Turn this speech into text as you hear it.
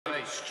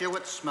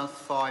Stuart Smith,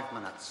 5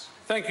 minutes.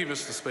 Thank you,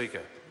 Mr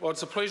Speaker. Well,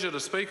 it's a pleasure to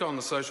speak on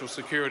the Social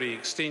Security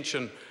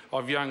Extension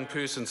of Young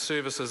Person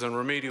Services and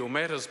Remedial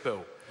Matters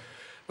Bill.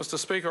 Mr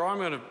Speaker, I'm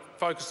going to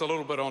focus a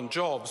little bit on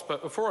jobs,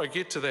 but before I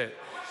get to that,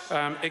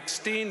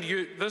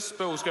 this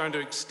bill is going to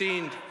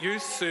extend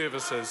youth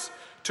services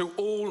to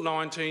all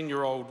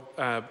 19-year-old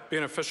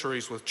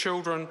beneficiaries with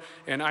children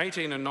and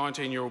 18 and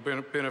 19-year-old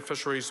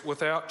beneficiaries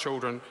without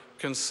children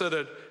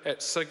considered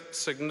at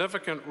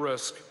significant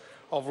risk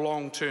of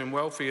long-term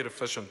welfare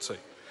deficiency.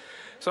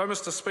 So,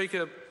 Mr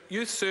Speaker,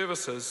 youth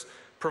services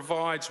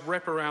provides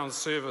wraparound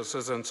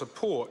services and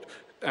support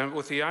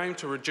with the aim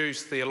to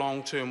reduce their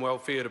long-term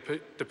welfare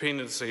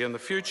dependency in the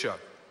future.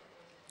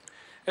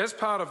 As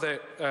part of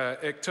that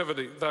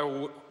activity, they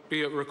will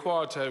be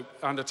required to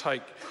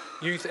undertake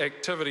youth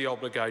activity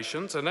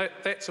obligations, and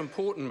that's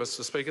important,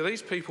 Mr Speaker.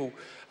 These people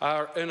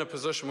are in a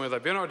position where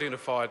they've been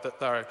identified that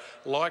they're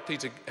likely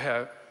to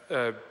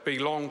be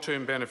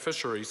long-term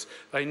beneficiaries.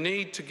 They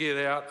need to get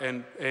out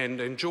and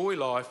enjoy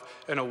life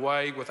in a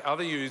way with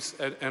other youths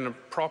in a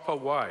proper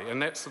way,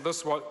 and that's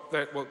what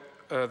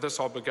this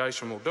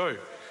obligation will do.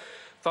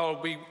 They'll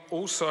be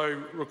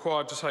also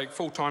required to take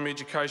full-time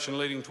education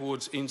leading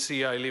towards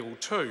NCA Level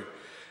 2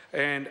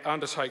 and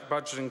undertake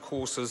budgeting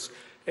courses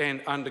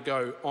and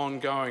undergo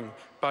ongoing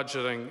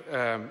budgeting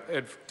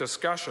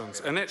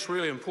discussions. And that's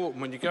really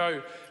important. When you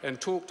go and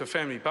talk to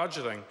family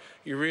budgeting,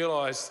 you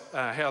realise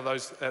how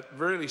that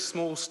really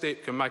small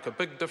step can make a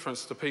big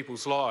difference to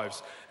people's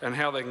lives and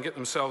how they can get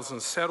themselves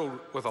saddled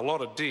with a lot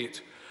of debt,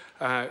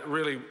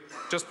 really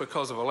just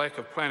because of a lack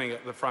of planning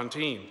at the front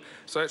end.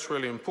 So that's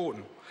really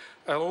important.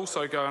 They'll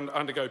also go and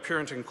undergo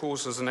parenting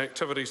courses and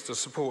activities to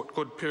support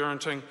good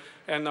parenting,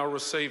 and they'll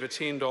receive a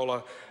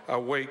 $10 a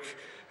week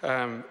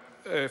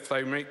if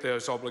they meet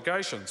those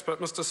obligations.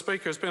 But, Mr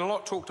Speaker, there's been a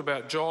lot talked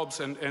about jobs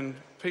and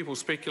people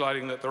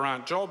speculating that there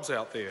aren't jobs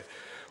out there.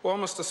 Well,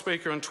 Mr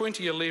Speaker, in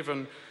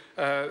 2011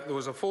 there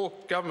was a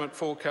government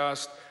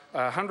forecast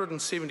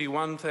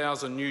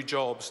 171,000 new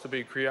jobs to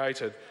be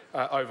created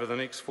over the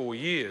next 4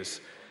 years.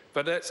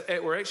 But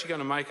we're actually going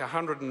to make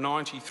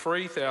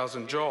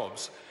 193,000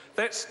 jobs.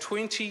 That's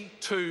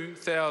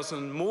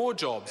 22,000 more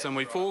jobs than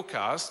we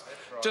forecast,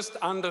 just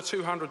under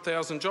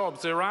 200,000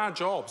 jobs. There are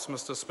jobs,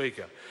 Mr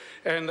Speaker.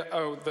 And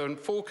the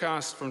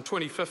forecast from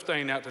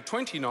 2015 out to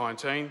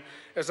 2019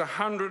 is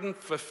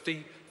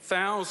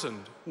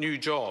 150,000 new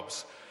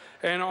jobs.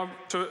 And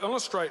to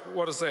illustrate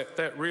what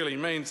that really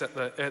means at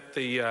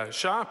the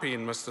sharp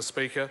end, Mr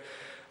Speaker,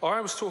 I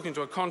was talking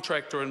to a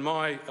contractor in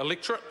my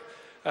electorate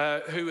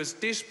who is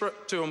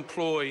desperate to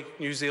employ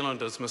New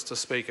Zealanders, Mr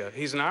Speaker.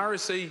 He's an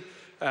RSE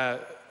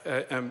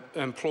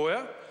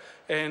employer,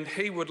 and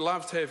he would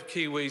love to have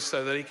Kiwis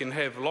so that he can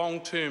have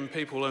long-term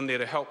people in there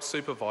to help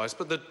supervise.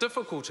 But the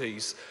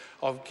difficulties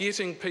of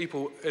getting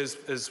people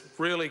is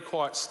really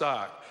quite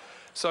stark.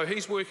 So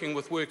he's working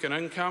with Work and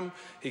Income.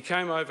 He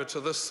came over to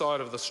this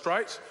side of the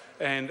Strait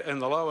and in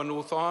the lower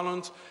North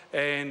Island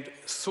and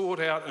sought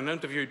out and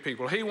interviewed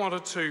people. He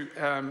wanted to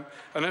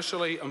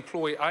initially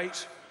employ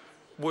 8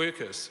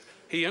 workers.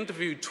 He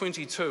interviewed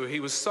 22. He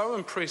was so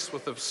impressed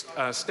with the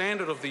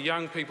standard of the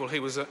young people he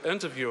was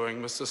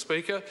interviewing, Mr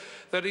Speaker,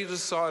 that he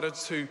decided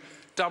to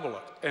double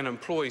it and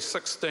employ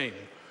 16.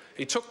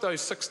 He took those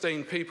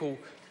 16 people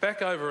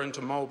back over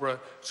into Marlborough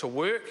to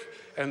work,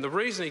 and the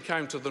reason he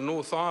came to the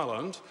North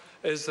Island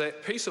is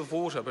that piece of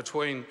water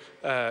between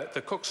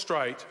the Cook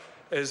Strait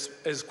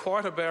is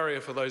quite a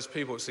barrier for those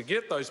people. It's to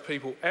get those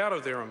people out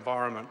of their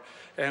environment,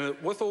 and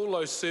with all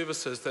those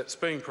services that's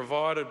being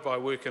provided by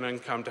Work and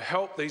Income to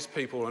help these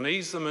people and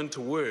ease them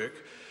into work,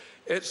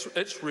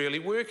 it's really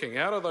working.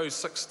 Out of those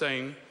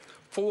 16,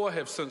 4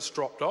 have since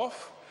dropped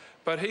off,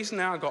 but he's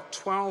now got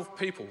 12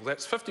 people.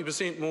 That's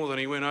 50% more than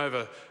he went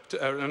over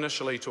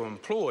initially to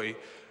employ,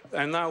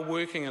 and they're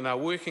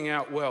working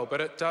out well,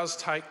 but it does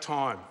take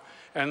time.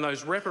 And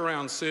those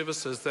wraparound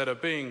services that are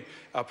being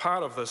a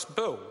part of this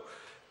bill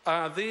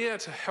are there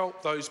to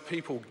help those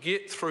people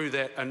get through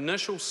that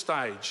initial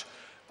stage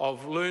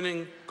of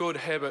learning good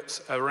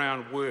habits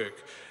around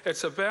work.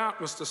 It's about,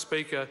 Mr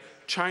Speaker,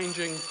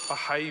 changing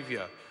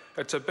behaviour.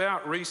 It's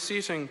about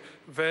resetting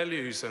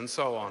values and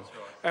so on.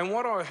 And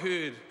what I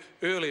heard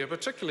earlier,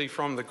 particularly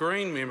from the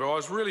Green member, I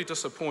was really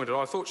disappointed.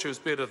 I thought she was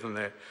better than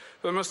that.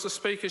 But, Mr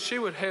Speaker, she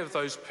would have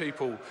those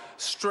people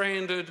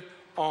stranded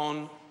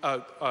on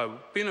a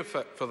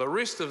benefit for the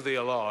rest of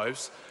their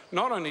lives,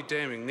 not only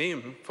damning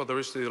them for the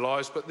rest of their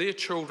lives, but their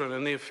children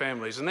and their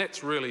families, and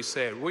that's really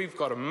sad. We're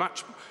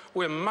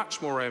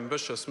much more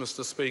ambitious,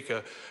 Mr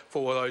Speaker,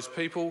 for those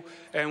people,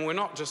 and we're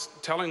not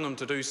just telling them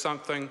to do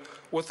something.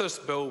 With this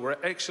bill, we're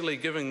actually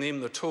giving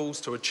them the tools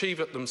to achieve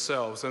it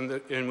themselves,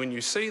 and when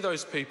you see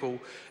those people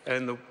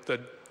and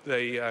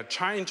the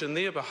change in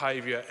their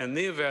behaviour and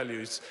their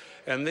values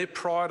and their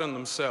pride in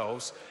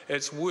themselves,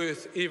 it's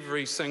worth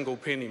every single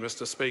penny,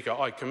 Mr Speaker.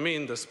 I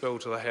commend this bill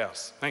to the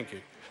House. Thank you.